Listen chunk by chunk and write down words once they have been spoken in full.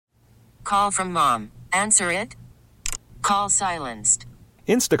Call from mom. Answer it. Call silenced.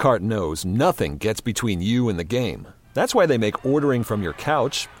 Instacart knows nothing gets between you and the game. That's why they make ordering from your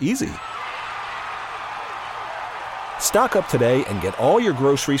couch easy. Stock up today and get all your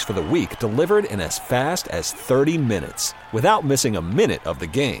groceries for the week delivered in as fast as 30 minutes without missing a minute of the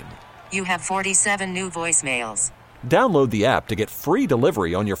game. You have 47 new voicemails. Download the app to get free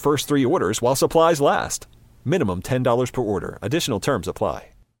delivery on your first 3 orders while supplies last. Minimum $10 per order. Additional terms apply.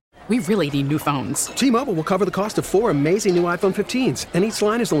 We really need new phones. T-Mobile will cover the cost of 4 amazing new iPhone 15s, and each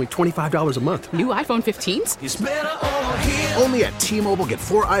line is only $25 a month. New iPhone 15s? It's better over here. Only at T-Mobile, get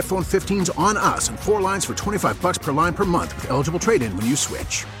 4 iPhone 15s on us and 4 lines for $25 per line per month with eligible trade-in when you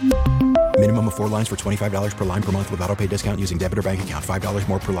switch. Minimum of 4 lines for $25 per line per month with autopay discount using debit or bank account. $5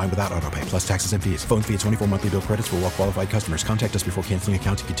 more per line without autopay, plus taxes and fees. Phone fee at 24 monthly bill credits for well-qualified customers. Contact us before canceling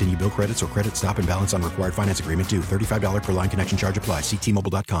account to continue bill credits or credit stop and balance on required finance agreement due. $35 per line connection charge applies. See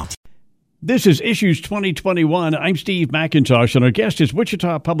T-Mobile.com. This is Issues 2021. I'm Steve McIntosh, and our guest is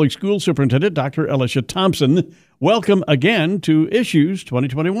Wichita Public School Superintendent Dr. Alicia Thompson. Welcome again to Issues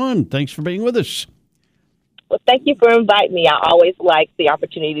 2021. Thanks for being with us. Well, thank you for inviting me. I always like the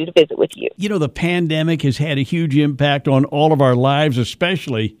opportunity to visit with you. You know, the pandemic has had a huge impact on all of our lives,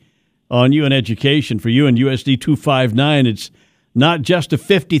 especially on you and education. For you and USD 259, it's not just the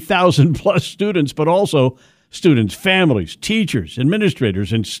 50,000 plus students, but also students, families, teachers,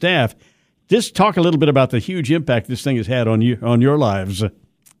 administrators, and staff. Just talk a little bit about the huge impact this thing has had on you, on your lives.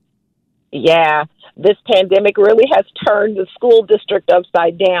 Yeah, this pandemic really has turned the school district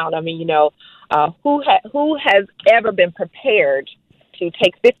upside down. I mean, you know, who has ever been prepared to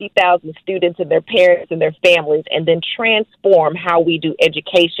take 50,000 students and their parents and their families and then transform how we do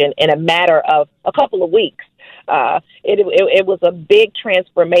education in a matter of a couple of weeks? It was a big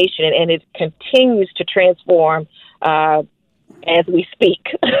transformation, and it continues to transform as we speak.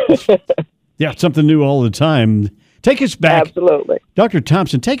 Yeah, something new all the time. Take us back. Absolutely. Dr.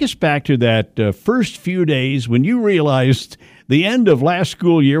 Thompson, take us back to that first few days when you realized the end of last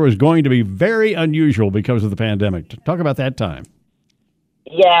school year was going to be very unusual because of the pandemic. Talk about that time.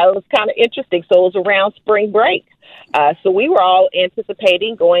 Yeah, it was kind of interesting. So it was around spring break. So we were all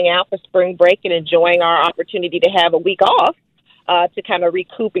anticipating going out for spring break and enjoying our opportunity to have a week off to kind of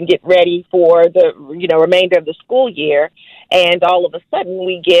recoup and get ready for the remainder of the school year. And all of a sudden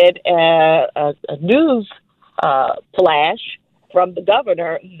we get a news flash from the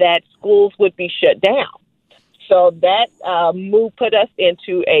governor that schools would be shut down. So that move put us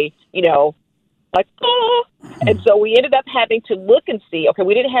into a, and so we ended up having to look and see, okay,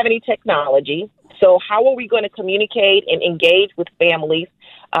 we didn't have any technology. So how are we going to communicate and engage with families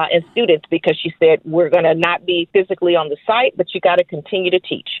and students? Because she said, we're going to not be physically on the site, but you got to continue to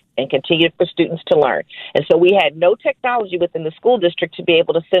teach and continue for students to learn. And so we had no technology within the school district to be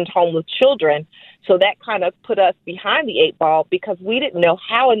able to send home with children. So that kind of put us behind the 8 ball because we didn't know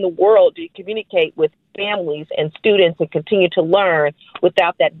how in the world do you communicate with families and students and continue to learn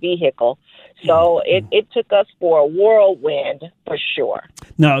without that vehicle. So it took us for a whirlwind for sure.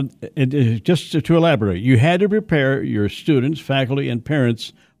 Now, just to elaborate, you had to prepare your students, faculty, and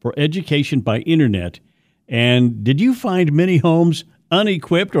parents for education by internet. And did you find many homes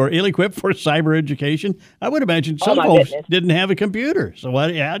unequipped or ill-equipped for cyber education? I would imagine some homes didn't have a computer. So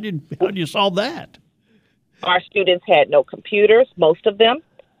how did you solve that? Our students had no computers, most of them,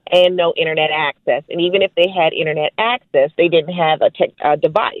 and no internet access. And even if they had internet access, they didn't have a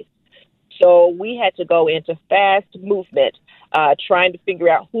device. So we had to go into fast movement, trying to figure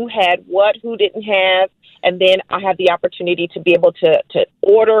out who had what, who didn't have. And then I had the opportunity to be able to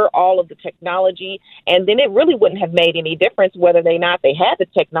order all of the technology. And then it really wouldn't have made any difference whether or not they had the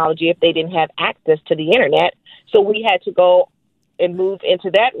technology if they didn't have access to the internet. So we had to go and move into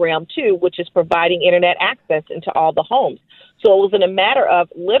that realm, too, which is providing internet access into all the homes. So it was in a matter of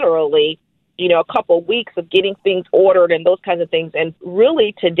literally a couple of weeks of getting things ordered and those kinds of things. And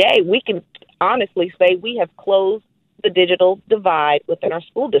really today we can honestly say we have closed the digital divide within our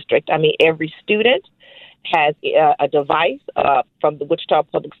school district. I mean, every student has a device from the Wichita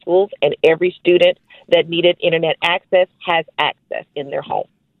Public Schools, and every student that needed internet access has access in their home.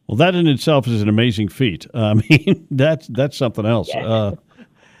 Well, that in itself is an amazing feat. I mean, that's something else. Yes.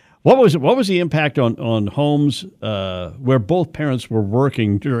 What was the impact on homes where both parents were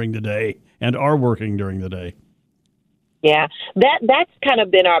working during the day and are working during the day? Yeah, that's kind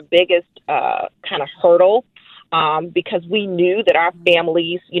of been our biggest kind of hurdle because we knew that our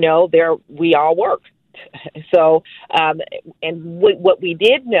families, we all work. So, and what we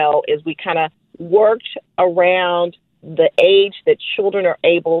did know is we kind of worked around the age that children are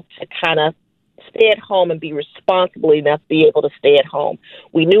able to kind of stay at home and be responsible enough to be able to stay at home.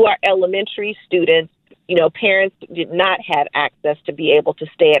 We knew our elementary students, parents did not have access to be able to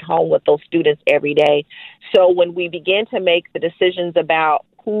stay at home with those students every day. So when we began to make the decisions about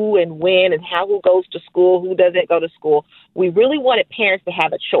who and when and how who goes to school, who doesn't go to school, we really wanted parents to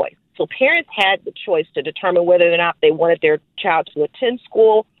have a choice. So parents had the choice to determine whether or not they wanted their child to attend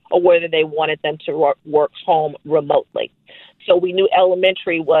school or whether they wanted them to work home remotely. So we knew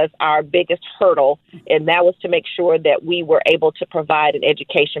elementary was our biggest hurdle, and that was to make sure that we were able to provide an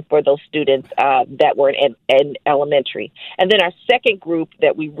education for those students that were in elementary. And then our second group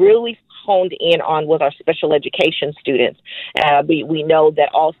that we really honed in on was our special education students. We know that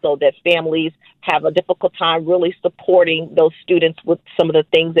also that families have a difficult time really supporting those students with some of the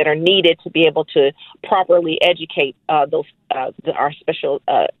things that are needed to be able to properly educate our special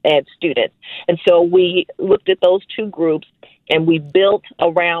ed students. And so we looked at those two groups, and we built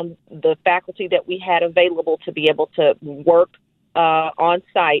around the faculty that we had available to be able to work on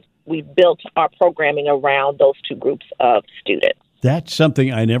site. We built our programming around those two groups of students. That's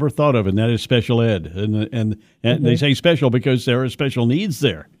something I never thought of, and that is special ed. And they say special because there are special needs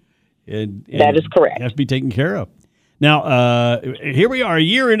there. And that is correct. Have to be taken care of. Now, here we are a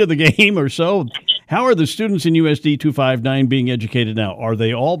year into the game or so. How are the students in USD 259 being educated now? Are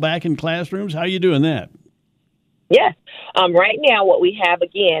they all back in classrooms? How are you doing that? Yes. Right now, what we have,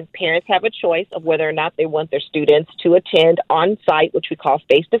 again, parents have a choice of whether or not they want their students to attend on site, which we call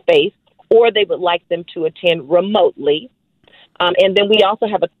face-to-face, or they would like them to attend remotely. And then we also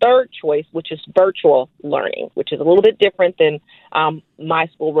have a third choice, which is virtual learning, which is a little bit different than my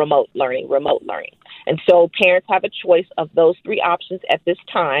school remote learning. And so parents have a choice of those three options at this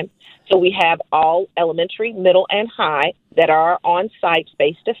time. So we have all elementary, middle, and high that are on site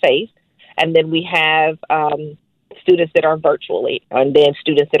face-to-face. And then we have students that are virtually, and then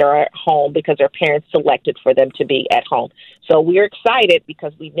students that are at home because their parents selected for them to be at home. So we're excited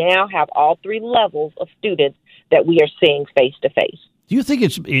because we now have all three levels of students that we are seeing face-to-face. Do you think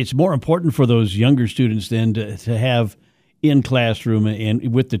it's more important for those younger students then to have in classroom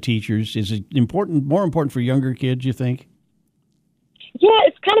and with the teachers? Is it more important for younger kids, you think? Yeah,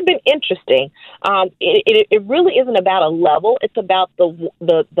 it's kind of been interesting. It really isn't about a level. It's about the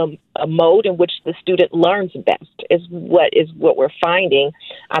mode in which the student learns best is what we're finding.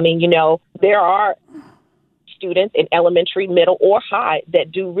 I mean, there are students in elementary, middle, or high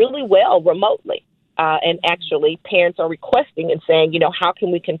that do really well remotely. And actually, parents are requesting and saying, how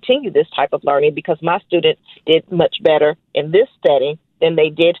can we continue this type of learning? Because my student did much better in this setting than they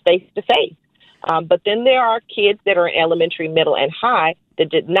did face-to-face. But then there are kids that are in elementary, middle, and high that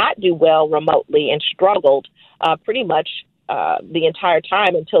did not do well remotely and struggled pretty much the entire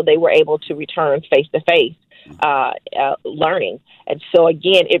time until they were able to return face-to-face learning. And so,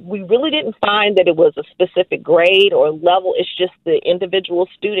 again, we really didn't find that it was a specific grade or level. It's just the individual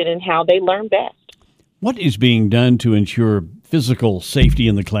student and how they learn best. What is being done to ensure physical safety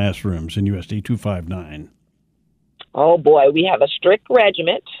in the classrooms in USD 259? Oh, boy, we have a strict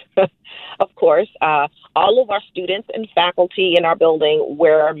regiment, of course. All of our students and faculty in our building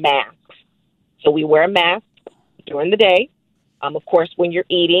wear masks. So we wear masks during the day. Of course, when you're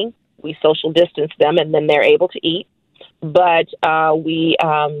eating, we social distance them, and then they're able to eat. But we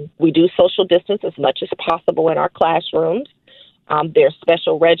do social distance as much as possible in our classrooms. There's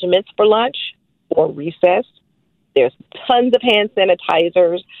special regiments for lunch or recess. There's tons of hand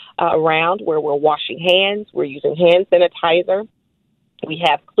sanitizers around where we're washing hands. We're using hand sanitizer. We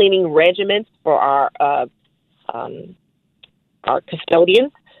have cleaning regimens for our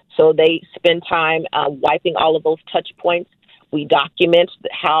custodians, so they spend time wiping all of those touch points. We document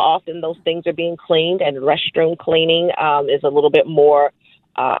how often those things are being cleaned, and restroom cleaning is a little bit more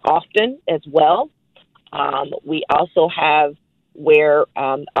often as well. We also have where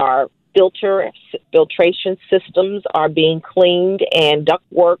our filtration systems are being cleaned, and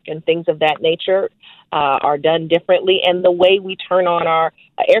ductwork and things of that nature are done differently. And the way we turn on our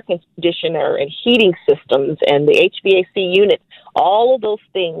air conditioner and heating systems and the HVAC units, all of those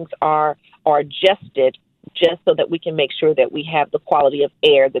things are adjusted just so that we can make sure that we have the quality of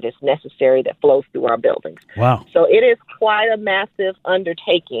air that is necessary that flows through our buildings. Wow. So it is quite a massive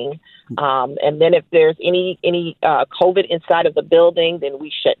undertaking. And then if there's any COVID inside of the building, then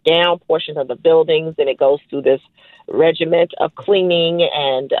we shut down portions of the buildings, and it goes through this regiment of cleaning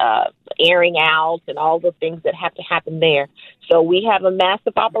and airing out and all the things that have to happen there. So we have a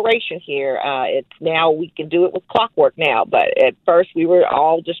massive operation here. It's now we can do it with clockwork now, but at first we were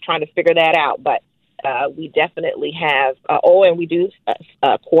all just trying to figure that out. But we definitely have, and we do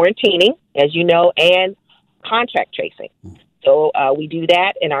quarantining, as you know, and contact tracing. So we do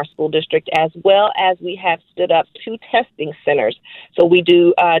that in our school district, as well as we have stood up 2 testing centers. So we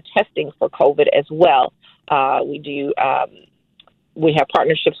do testing for COVID as well. We have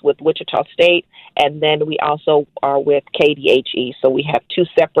partnerships with Wichita State, and then we also are with KDHE. So we have 2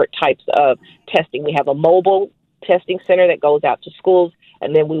 separate types of testing. We have a mobile testing center that goes out to schools,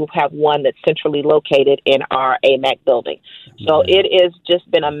 and then we will have one that's centrally located in our AMAC building. So it has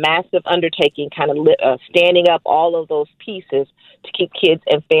just been a massive undertaking, kind of standing up all of those pieces to keep kids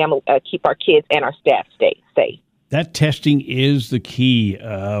and keep our kids and our staff safe. That testing is the key.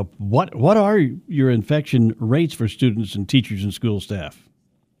 What are your infection rates for students and teachers and school staff?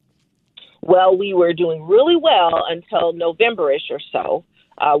 Well, we were doing really well until November-ish or so,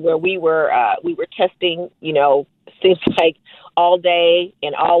 where we were testing, seems like all day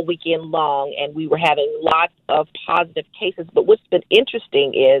and all weekend long, and we were having lots of positive cases. But what's been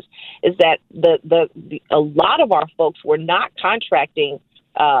interesting is that a lot of our folks were not contracting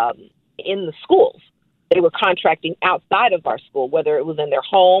in the schools. They were contracting outside of our school, whether it was in their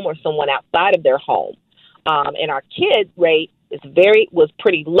home or someone outside of their home. And our kids rate was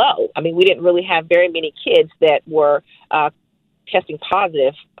pretty low. I mean, we didn't really have very many kids that were testing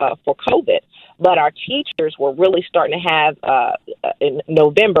positive for COVID, but our teachers were really starting to have in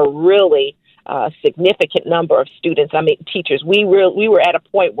November really significant number of students. I mean, teachers. We were at a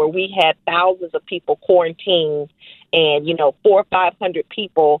point where we had thousands of people quarantined, and 400 or 500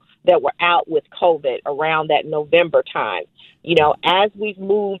 people that were out with COVID around that November time. As we've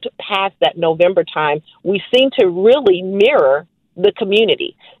moved past that November time, we seem to really mirror the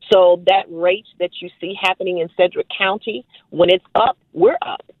community. So that rate that you see happening in Sedgwick County, when it's up, we're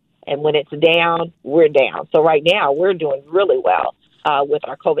up. And when it's down, we're down. So right now, we're doing really well with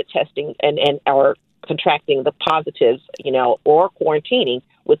our COVID testing and our contracting the positives, or quarantining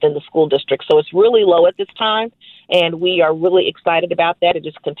within the school district. So it's really low at this time, and we are really excited about that. It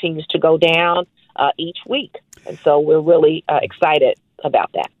just continues to go down each week. And so we're really excited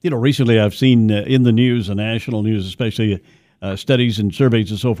about that. Recently I've seen in the news, the national news, especially studies and surveys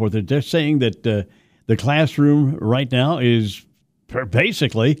and so forth, that they're saying that the classroom right now is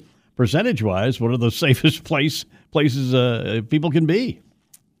basically, percentage-wise, one of the safest places people can be.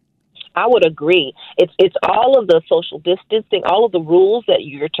 I would agree. It's all of the social distancing, all of the rules that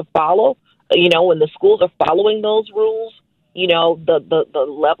you're to follow. When the schools are following those rules, the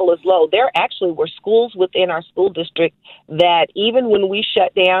level is low. There actually were schools within our school district that even when we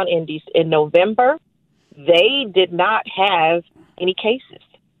shut down in November, they did not have any cases.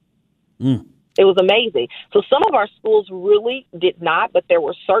 It was amazing. So some of our schools really did not, but there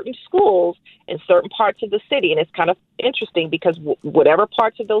were certain schools in certain parts of the city. And it's kind of interesting because whatever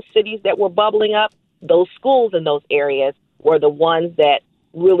parts of those cities that were bubbling up, those schools in those areas were the ones that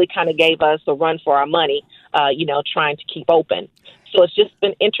really kind of gave us a run for our money, trying to keep open. So it's just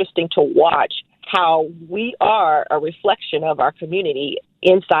been interesting to watch how we are a reflection of our community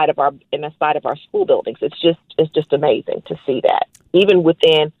inside of our school buildings. It's just amazing to see that, even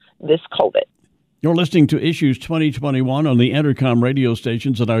within this COVID. You're listening to Issues 2021 on the Entercom radio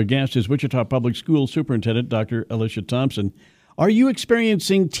stations, and our guest is Wichita Public Schools Superintendent Dr. Alicia Thompson. Are you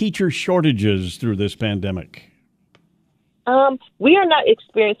experiencing teacher shortages through this pandemic? We are not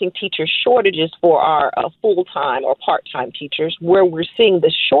experiencing teacher shortages for our full-time or part-time teachers. Where we're seeing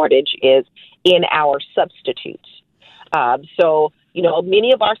the shortage is in our substitutes. So,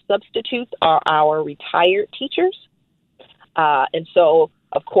 many of our substitutes are our retired teachers. And so,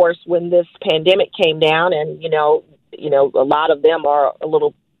 of course, when this pandemic came down and, a lot of them are a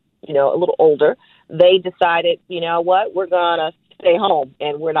little older, they decided, we're going to stay home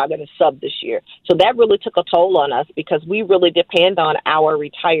and we're not going to sub this year. So that really took a toll on us because we really depend on our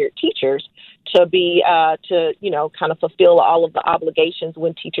retired teachers to be, kind of fulfill all of the obligations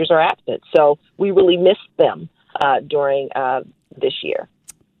when teachers are absent. So we really missed them during this year.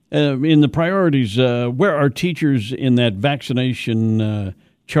 In the priorities, where are teachers in that vaccination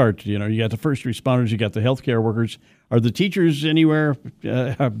chart? You got the first responders, you got the healthcare workers. Are the teachers anywhere?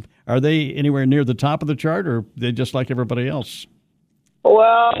 Are they anywhere near the top of the chart, or are they just like everybody else?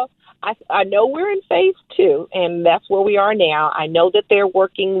 Well, I know we're in phase 2, and that's where we are now. I know that they're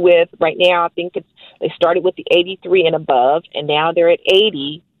working with right now. I think they started with the 83 and above, and now they're at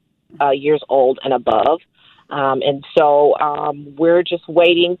 80 years old and above. And so we're just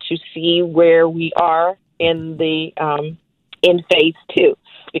waiting to see where we are in the in phase 2,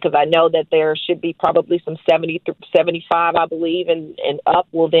 because I know that there should be probably some 70 to 75, I believe, and up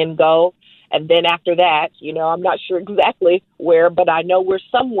will then go. And then after that, I'm not sure exactly where, but I know we're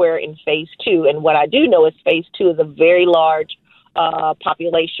somewhere in phase 2. And what I do know is phase 2 is a very large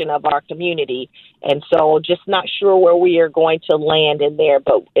population of our community. And so just not sure where we are going to land in there,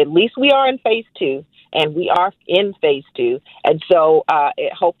 but at least we are in phase 2. And we are in phase 2, and so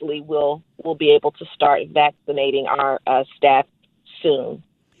hopefully we'll be able to start vaccinating our staff soon.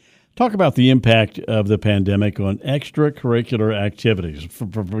 Talk about the impact of the pandemic on extracurricular activities.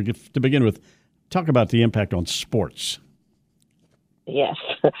 To begin with, talk about the impact on sports. Yes.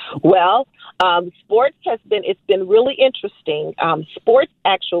 Well, sports it's been really interesting. Sports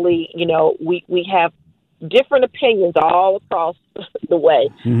actually, we have different opinions all across the way.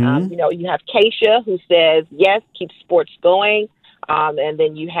 Mm-hmm. You have Keisha who says, yes, keep sports going. And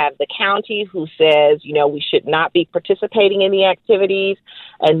then you have the county who says, we should not be participating in the activities.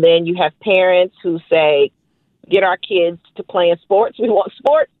 And then you have parents who say, get our kids to playing sports. We want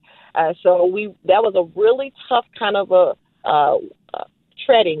sports. So that was a really tough kind of a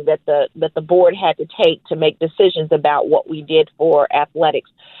treading that the board had to take to make decisions about what we did for athletics.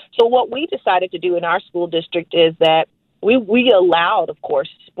 So what we decided to do in our school district is that we allowed, of course,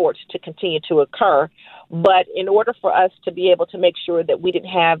 sports to continue to occur, but in order for us to be able to make sure that we didn't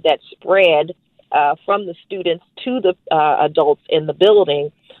have that spread from the students to the adults in the building,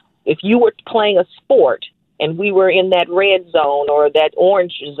 if you were playing a sport and we were in that red zone or that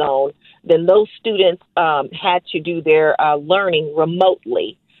orange zone, then those students had to do their learning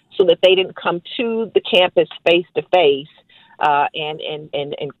remotely so that they didn't come to the campus face to face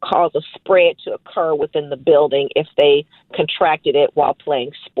and cause a spread to occur within the building if they contracted it while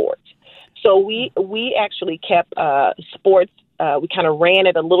playing sports. So we actually kept sports. We kind of ran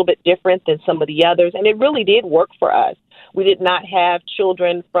it a little bit different than some of the others, and it really did work for us. We did not have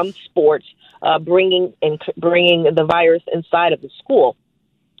children from sports bringing the virus inside of the school.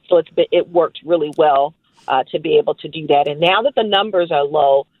 So it worked really well to be able to do that. And now that the numbers are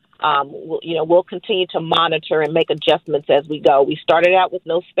low, we'll continue to monitor and make adjustments as we go. We started out with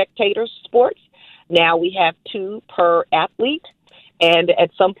no spectator sports. Now we have 2 per athlete. And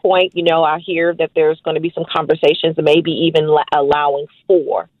at some point, I hear that there's going to be some conversations, maybe even allowing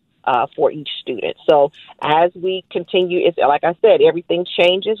 4 for each student. So as we continue, it's like I said, everything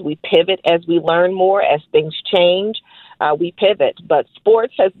changes. We pivot as we learn more. As things change, we pivot. But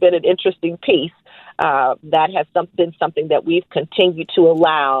sports has been an interesting piece. That has been something that we've continued to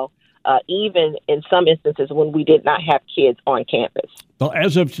allow, even in some instances when we did not have kids on campus. Well,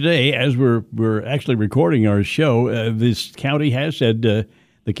 as of today, as we're actually recording our show, this county has said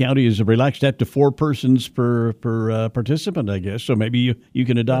the county has relaxed that to 4 persons per participant, I guess. So maybe you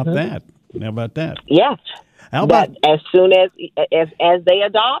can adopt that. How about that? Yeah. How about as soon as they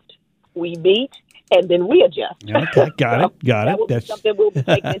adopt, we meet. And then we adjust. Okay, got it. That will be something we'll be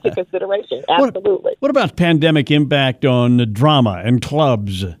taking into consideration. Absolutely. What about pandemic impact on drama and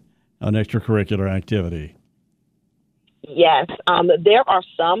clubs on extracurricular activity? Yes, there are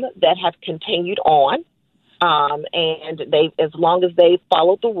some that have continued on, and as long as they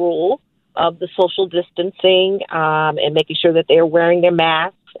follow the rule of the social distancing and making sure that they're wearing their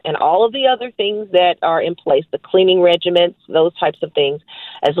masks and all of the other things that are in place, the cleaning regimens, those types of things,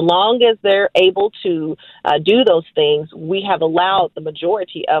 as long as they're able to do those things, we have allowed the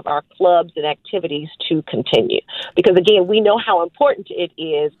majority of our clubs and activities to continue. Because, again, we know how important it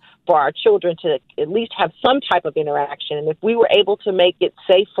is for our children to at least have some type of interaction. And if we were able to make it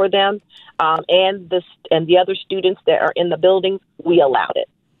safe for them and the other students that are in the buildings, we allowed it.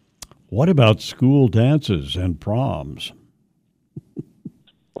 What about school dances and proms?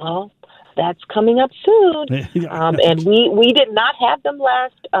 Well, that's coming up soon. And we did not have them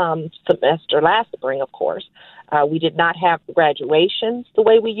last spring, of course. We did not have graduations the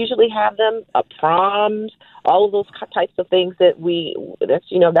way we usually have them, proms, all of those types of things that's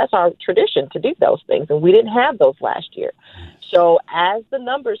our tradition to do those things. And we didn't have those last year. So as the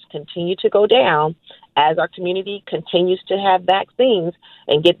numbers continue to go down, as our community continues to have vaccines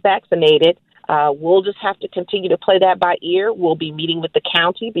and get vaccinated, we'll just have to continue to play that by ear. We'll be meeting with the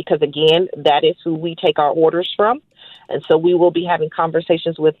county because, again, that is who we take our orders from. And so we will be having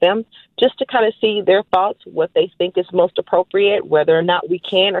conversations with them just to kind of see their thoughts, what they think is most appropriate, whether or not we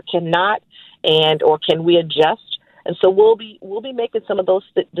can or cannot, or can we adjust. And so we'll be making some of those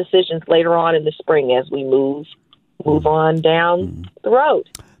decisions later on in the spring as we move on down the road.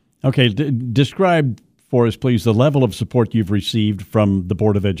 Okay, describe for us, please, the level of support you've received from the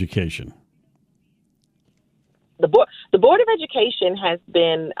Board of Education. The Board of Education has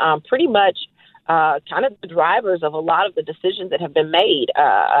been pretty much kind of the drivers of a lot of the decisions that have been made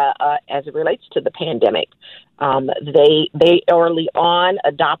as it relates to the pandemic. They early on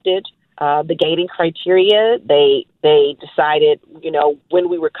adopted the gating criteria. They decided, when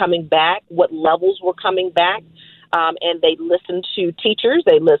we were coming back, what levels were coming back. and they listened to teachers,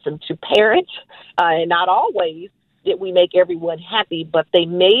 they listened to parents, and not always did we make everyone happy, but they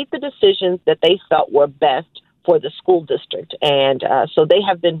made the decisions that they felt were best for the school district. And so they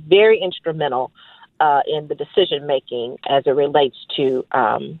have been very instrumental in the decision making as it relates to,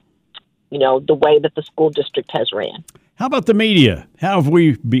 the way that the school district has ran. How about the media? How have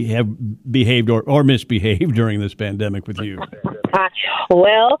we have behaved or misbehaved during this pandemic with you? I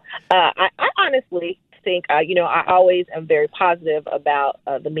honestly think, I always am very positive about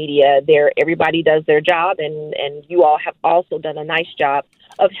the media. Everybody does their job, and you all have also done a nice job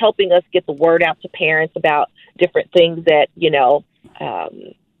of helping us get the word out to parents about different things that,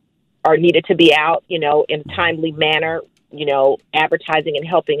 are needed to be out, in a timely manner, advertising and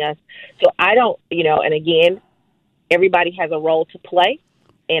helping us. So I don't, and again, everybody has a role to play.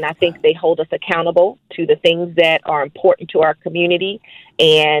 And I think they hold us accountable to the things that are important to our community.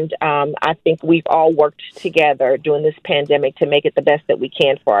 And I think we've all worked together during this pandemic to make it the best that we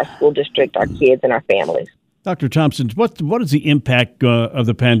can for our school district, our kids, and our families. Dr. Thompson, what is the impact of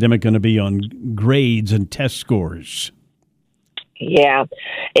the pandemic going to be on grades and test scores? Yeah,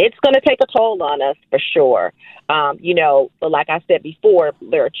 it's going to take a toll on us for sure. Like I said before,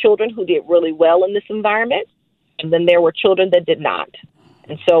 there are children who did really well in this environment, and then there were children that did not.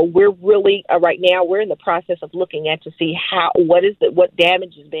 And so we're really right now we're in the process of looking at to see what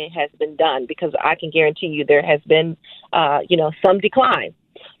damage has been done, because I can guarantee you there has been some decline.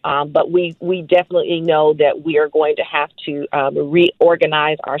 But we definitely know that we are going to have to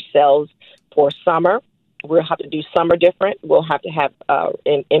reorganize ourselves for summer. We'll have to do summer different. We'll have to have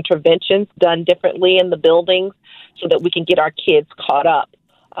interventions done differently in the buildings so that we can get our kids caught up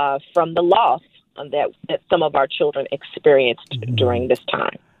from the loss that some of our children experienced during this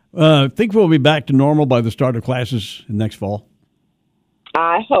time. Think we'll be back to normal by the start of classes next fall?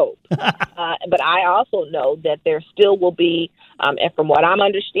 I hope. But I also know that there still will be, and from what I'm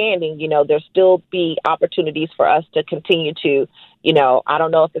understanding, there'll still be opportunities for us to continue to, I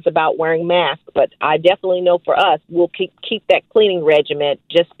don't know if it's about wearing masks, but I definitely know for us, we'll keep that cleaning regimen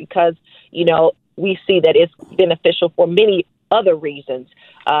just because, we see that it's beneficial for many other reasons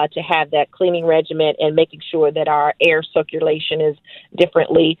to have that cleaning regimen and making sure that our air circulation is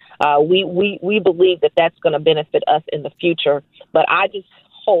differently. We believe that that's going to benefit us in the future. But I just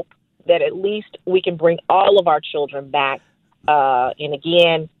hope that at least we can bring all of our children back. And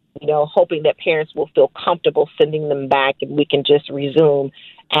again, hoping that parents will feel comfortable sending them back and we can just resume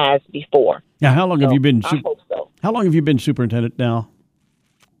as before. Now, how long have you been? I hope so. How long have you been superintendent now?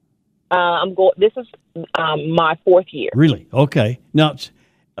 This is my fourth year. Really? Okay. Now,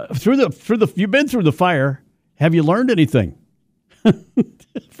 you've been through the fire. Have you learned anything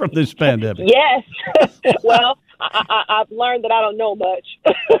from this pandemic? Yes. Well, I've learned that I don't know much.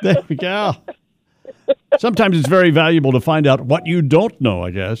 There we go. Sometimes it's very valuable to find out what you don't know,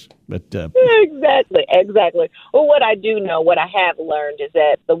 I guess. But Exactly. Well, what I do know, what I have learned is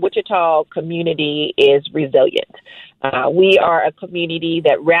that the Wichita community is resilient. We are a community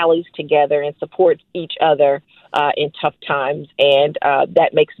that rallies together and supports each other in tough times, and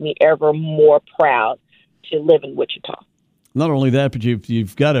that makes me ever more proud to live in Wichita. Not only that, but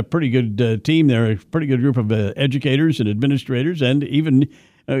you've got a pretty good team there, a pretty good group of educators and administrators, and even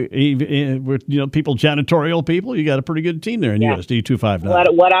people, janitorial people. You got a pretty good team there in USD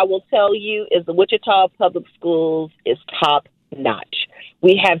 259. What I will tell you is the Wichita Public Schools is top notch.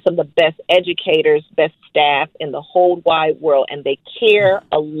 We have some of the best educators, best staff in the whole wide world, and they care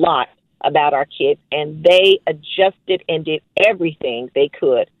a lot about our kids, and they adjusted and did everything they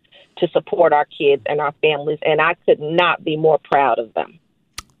could to support our kids and our families, and I could not be more proud of them.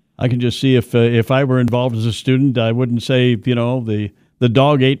 I can just see if I were involved as a student, I wouldn't say, the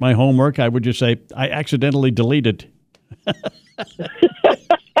dog ate my homework. I would just say, I accidentally deleted.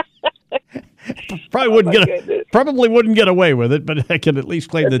 Probably wouldn't get away with it, but I can at least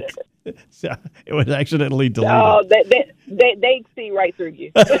claim that it was accidentally deleted. Oh, they see right through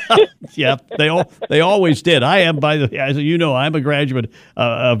you. Yeah, they always did. I am, as you know, I'm a graduate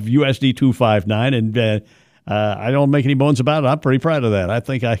of USD 259, and I don't make any bones about it. I'm pretty proud of that. I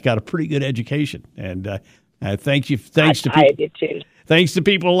think I got a pretty good education, and thanks to people. I did too. Thanks to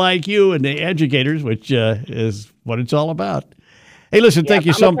people like you and the educators, which is what it's all about. Hey, listen, thank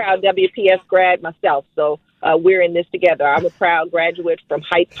you so much. I'm a proud WPS grad myself, so we're in this together. I'm a proud graduate from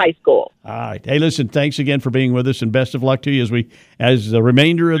Heights High School. All right. Hey, listen, thanks again for being with us, and best of luck to you as the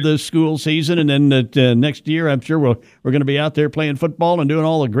remainder of the school season. And then next year, I'm sure we're going to be out there playing football and doing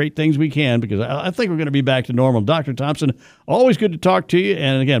all the great things we can, because I think we're going to be back to normal. Dr. Thompson, always good to talk to you.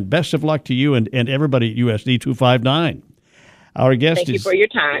 And again, best of luck to you and everybody at USD 259. Our guest Thank you for your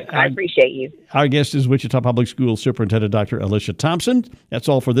time. I appreciate you. Our guest is Wichita Public Schools Superintendent Dr. Alicia Thompson. That's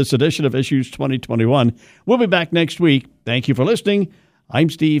all for this edition of Issues 2021. We'll be back next week. Thank you for listening. I'm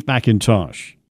Steve McIntosh.